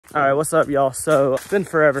All right, what's up, y'all? So it's been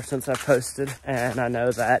forever since I posted, and I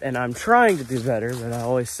know that, and I'm trying to do better, but I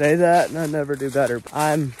always say that and I never do better.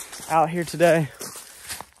 I'm out here today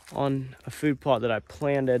on a food plot that I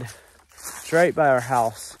planted. It's right by our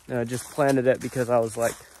house, and I just planted it because I was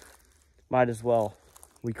like, might as well.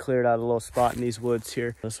 We cleared out a little spot in these woods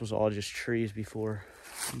here. This was all just trees before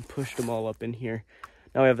and pushed them all up in here.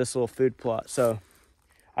 Now we have this little food plot. So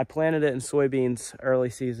I planted it in soybeans early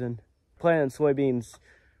season. Planted soybeans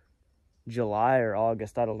July or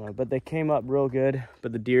August, I don't know, but they came up real good,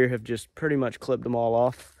 but the deer have just pretty much clipped them all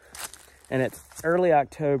off. And it's early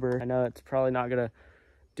October. I know it's probably not gonna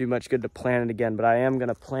do much good to plant it again, but I am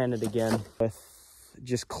gonna plant it again with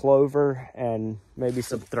just clover and maybe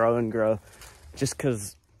some throw and grow, just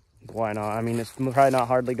because why not? I mean, it's probably not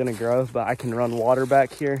hardly gonna grow, but I can run water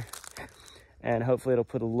back here and hopefully it'll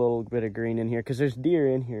put a little bit of green in here, because there's deer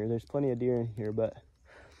in here. There's plenty of deer in here, but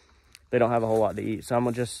they don't have a whole lot to eat. So I'm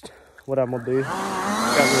gonna just, what I'm gonna do,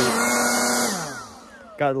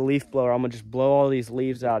 got the leaf blower. I'm gonna just blow all these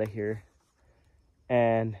leaves out of here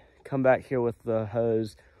and come back here with the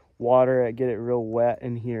hose, water it, get it real wet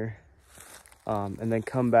in here, and then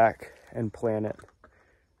come back and plant it.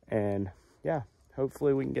 And yeah,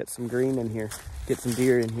 hopefully we can get some green in here, get some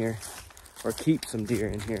deer in here, or keep some deer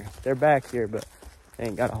in here. They're back here, but they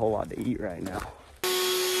ain't got a whole lot to eat right now.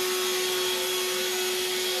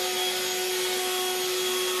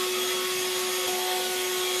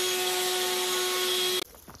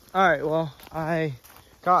 All right, well, I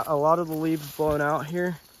got a lot of the leaves blown out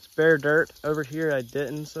here. It's bare dirt. Over here I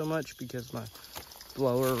didn't so much because my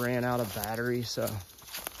blower ran out of battery, so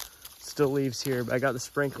still leaves here, but I got the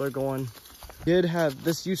sprinkler going.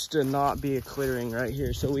 This used to not be a clearing right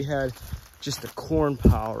here, so we had just a corn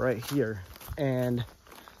pile right here, and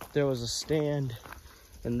there was a stand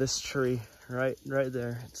in this tree right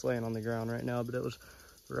there. It's laying on the ground right now, but it was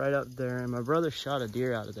right up there, and my brother shot a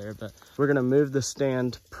deer out of there. But we're gonna move the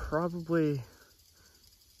stand probably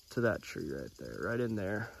to that tree right there, right in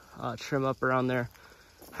there. Trim up around there,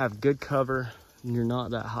 have good cover, and you're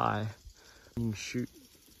not that high. You can shoot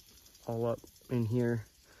all up in here.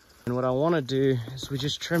 And what I want to do is, we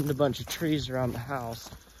just trimmed a bunch of trees around the house,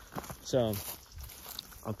 so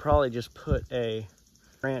I'll probably just put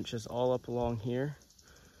branches all up along here,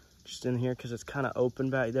 just in here, because it's kind of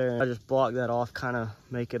open back there. I just block that off, kind of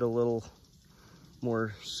make it a little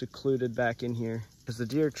more secluded back in here, because the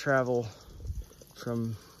deer travel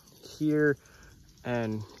from here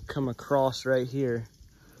and come across right here,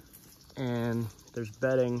 and there's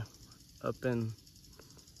bedding up in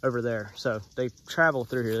over there, so they travel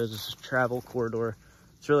through here. There's this travel corridor.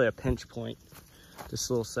 It's really a pinch point, this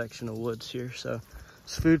little section of woods here. So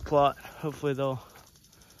this food plot, hopefully they'll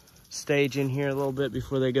stage in here a little bit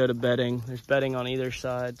before they go to bedding. There's bedding on either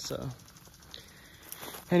side. So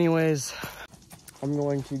anyways, I'm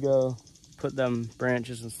going to go put them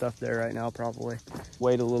branches and stuff there right now. Probably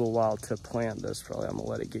wait a little while to plant this. Probably I'm gonna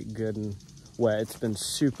let it get good and wet. It's been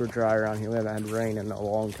super dry around here. We haven't had rain in a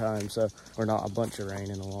long time, so, or not a bunch of rain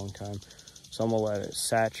in a long time, so I'm gonna let it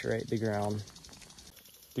saturate the ground.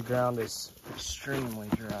 The ground is extremely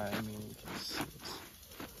dry. I mean, you can see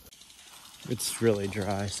it's really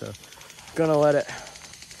dry, so gonna let it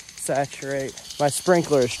saturate. My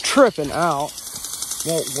sprinkler is tripping out,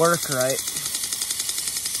 won't work right.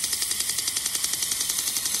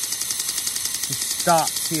 It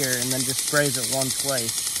stops here and then just sprays it one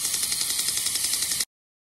place.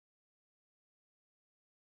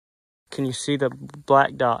 Can you see the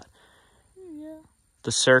black dot? Yeah.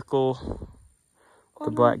 The circle,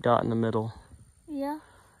 the black dot in the middle. Yeah.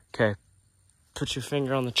 Okay, put your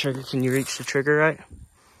finger on the trigger. Can you reach the trigger right?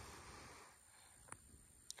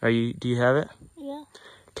 Do you have it? Yeah.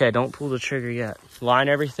 Okay, don't pull the trigger yet. Line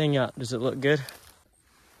everything up. Does it look good?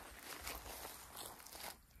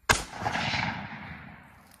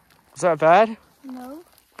 Is that bad? No.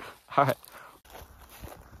 All right.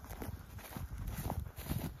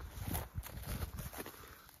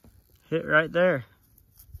 Hit right there.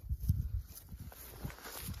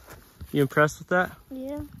 You impressed with that?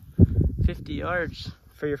 Yeah. 50 yards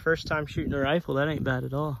for your first time shooting a rifle. That ain't bad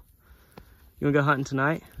at all. You wanna go hunting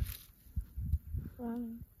tonight?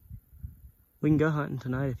 We can go hunting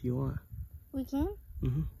tonight if you want. We can?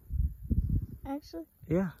 Mm-hmm. Actually?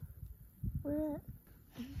 Yeah. Where at?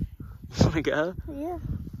 You wanna go? Yeah.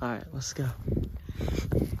 All right, let's go. All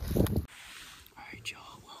right,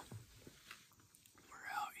 y'all. Well, we're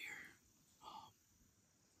out here.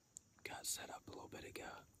 Got set up a little bit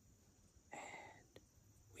ago, and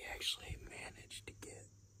we actually managed to get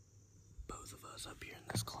both of us up here in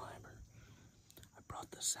this climber. I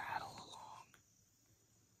brought the saddle along,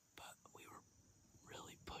 but we were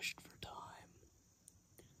really pushing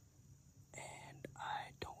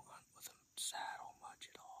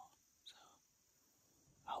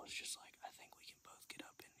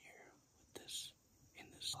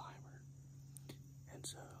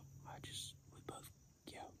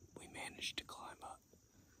we managed to climb up.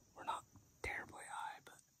 We're not terribly high,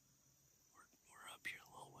 but we're up here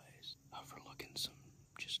a little ways, overlooking some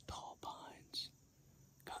just tall pines.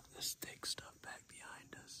 Got this thick stuff back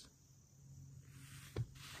behind us. And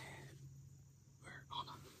we're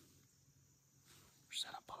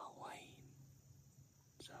set up on a lane.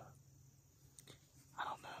 So I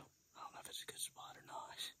don't know if it's a good spot or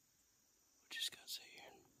not. We're just gonna sit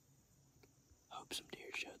here and hope some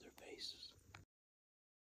deer show their faces.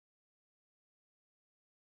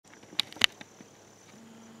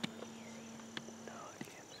 No, I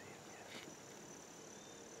can't see him yet.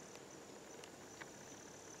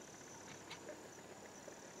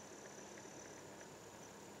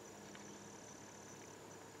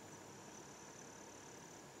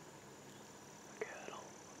 Okay, I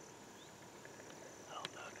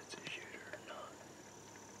don't know if it's a shooter or not.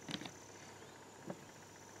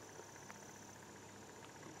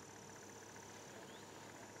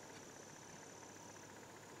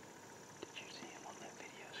 Did you see him on that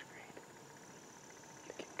video screen?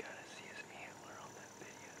 You can kind of see his antler on that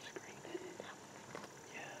video screen.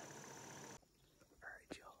 Yeah.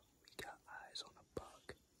 Alright, y'all. We got eyes on a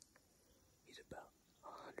buck. He's about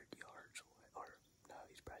 100 yards away. Or, no,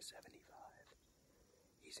 he's probably 75.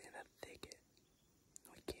 He's in a thicket.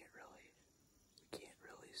 We can't really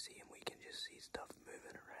see him. We can just see stuff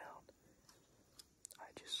moving around. I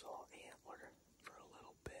just saw antler for a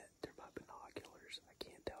little bit through my binoculars. I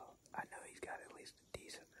can't tell. I know he's got at least a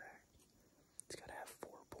decent rack. He's got to have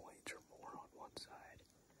 4 points or more on one side.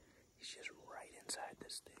 He's just right inside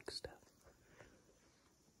this thick stuff.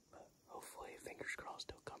 But hopefully, fingers crossed,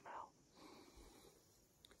 he'll come out.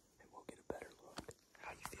 And we'll get a better look.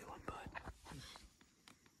 How you feeling, bud?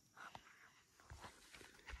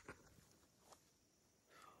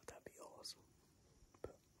 That'd be awesome.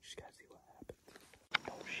 But just gotta see what happens.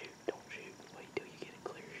 Don't shoot. Wait till you get a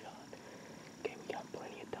clear shot. Okay, we got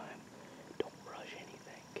plenty of time. Don't rush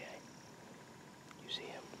anything, okay? You see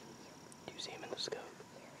him? Do you see him in the scope?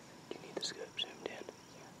 Do you need the scope zoomed in?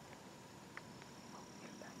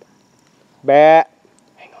 Bat.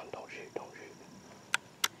 Hang on, don't shoot.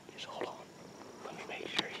 Just hold on. Let me make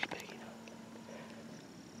sure he's big enough.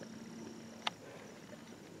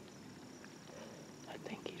 I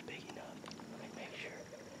think he's big enough. Let me make sure.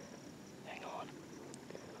 Hang on.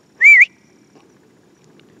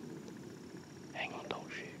 Hang on,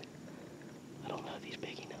 don't shoot. I don't know if he's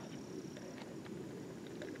big enough.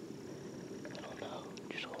 I don't know.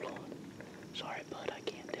 Just hold on. Sorry, bud, I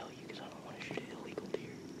can't tell you because I don't want to shoot illegal deer.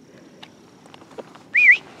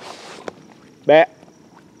 Bat.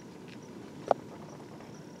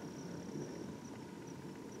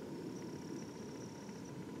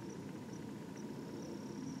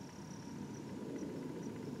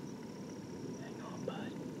 Hang on,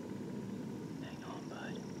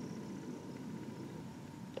 bud.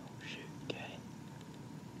 Don't shoot, okay?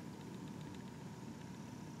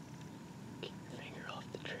 Keep your finger off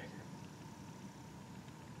the trigger.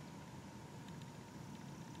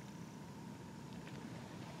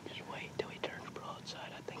 Just wait till he turns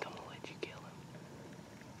broadside. I think I'm gonna let you kill him.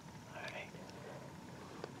 Alright.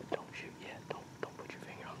 Don't shoot yet. Don't put your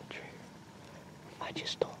finger on the trigger. I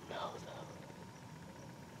just don't know though.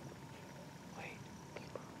 Wait.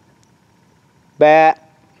 Bat.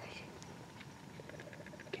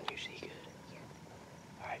 Can you see good?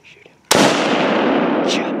 Yeah. Alright, shoot him.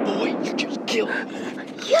 Yeah, boy, you just killed him.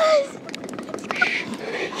 Yes!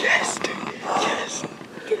 Yes, dude. Yes.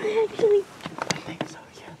 Did I actually? I think so,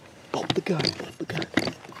 yeah. Pull the gun.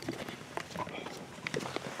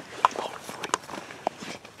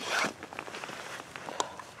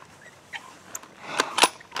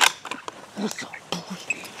 Let's go, boy.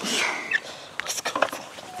 Let's go, boy.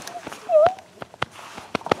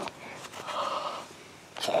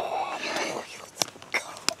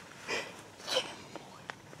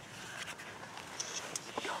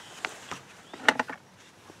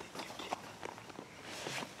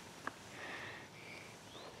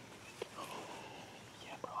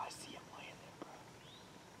 Yeah, bro, I see him laying there, bro.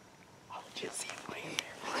 I legit see him laying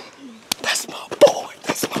there. That's my boy.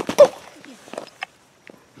 You see him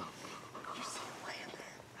laying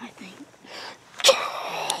there? I think.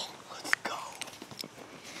 Let's go.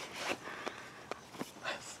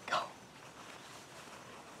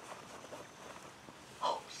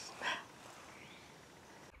 Oh, snap.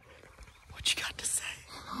 What you got to say?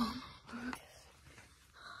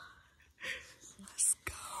 Let's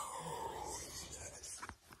go.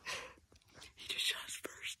 He just shot his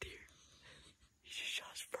first deer. He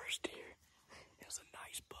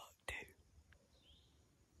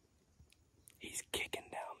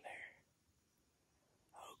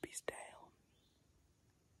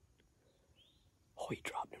he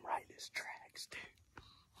dropped him right in his tracks, dude.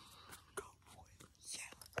 Go, boy.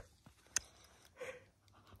 Yeah.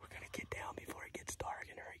 We're gonna get down before it gets dark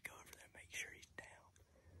and hurry go over there and make sure he's down.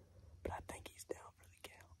 But I think he's down for the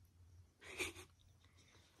count.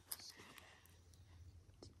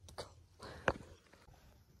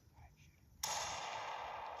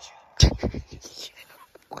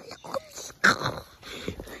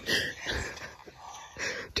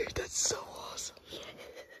 Dude, that's so awesome.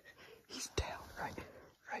 He's down right there.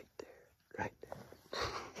 Right there.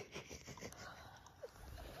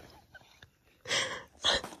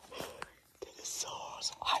 Dude, this is so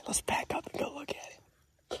awesome. All right, let's back up and go look at him.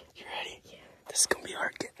 You ready? Yeah. This is gonna be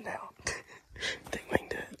hard getting out. Think we can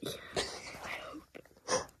do it? Yeah, I hope.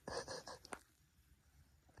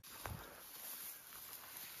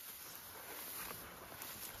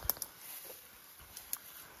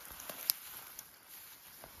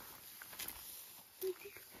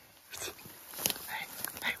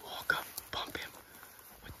 Hey, walk up, bump him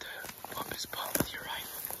bump his butt with your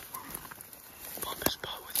rifle. Bump his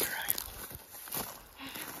butt with your rifle.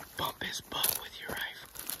 Bump his butt with your rifle.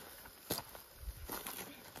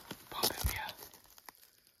 Bump him, yeah.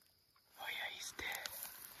 Oh yeah, he's dead.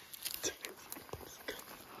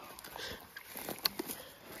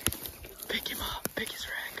 Pick him up, pick his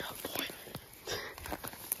rag up, boy.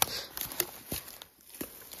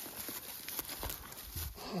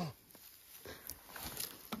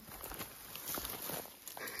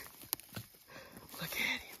 Look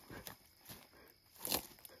at him.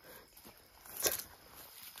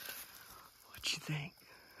 What you think?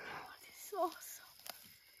 This is awesome.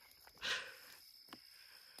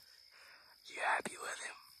 You happy with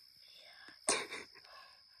him? Yeah.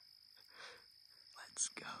 Let's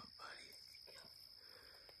go, buddy.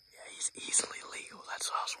 Yeah, he's easily legal. That's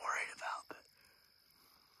what I was worried about. But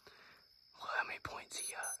well, how many points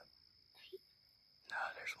he got? No,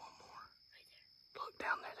 there's one more. Right there. Look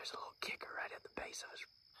down there. There's a little kicker right at the base of his.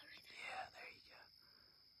 Yeah, there you go.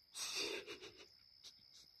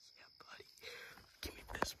 Yeah, buddy. Give me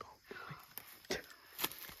this bone.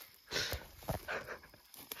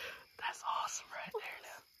 That's awesome right there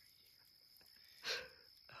now.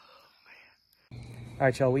 Oh, man. All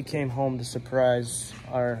right, y'all. We came home to surprise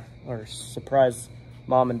surprise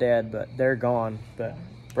mom and dad, but they're gone. But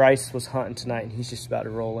Bryce was hunting tonight, and he's just about to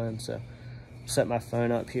roll in, so set my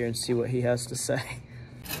phone up here and see what he has to say.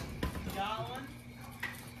 Got one?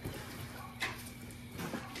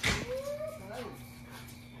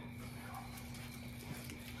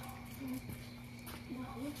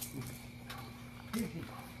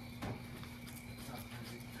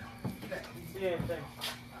 Yeah, thanks.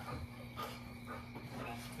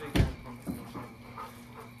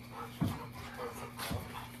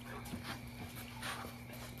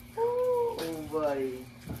 Oh, buddy.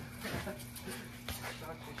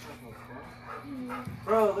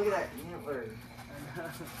 Bro, look at that antler.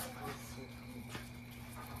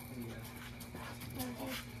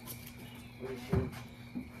 What is she?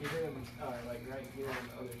 You hear them, like right here on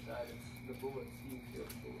the other side. It's the bullets. You feel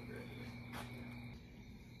the bullet right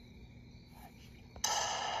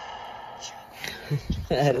here.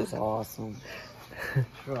 That is awesome.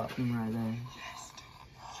 Drop him right there.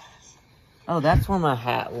 Oh, that's where my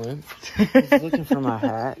hat went. I was looking for my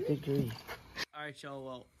hat. Good grief. All right, y'all.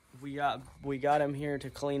 Well, we got him here to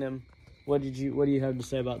clean him. What do you have to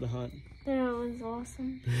say about the hunt? That was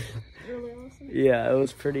awesome. Really awesome. Yeah, it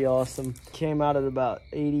was pretty awesome. Came out at about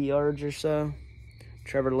 80 yards or so.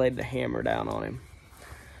 Trevor laid the hammer down on him.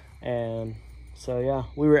 And so, yeah,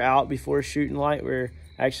 we were out before shooting light. We were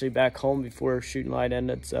actually back home before shooting light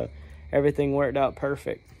ended. So everything worked out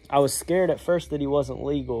perfect. I was scared at first that he wasn't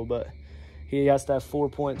legal, but he has to have 4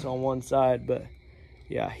 points on one side. But,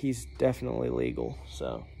 yeah, he's definitely legal.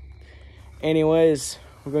 So, anyways,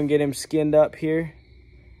 we're going to get him skinned up here.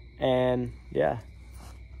 And, yeah,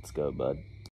 let's go, bud.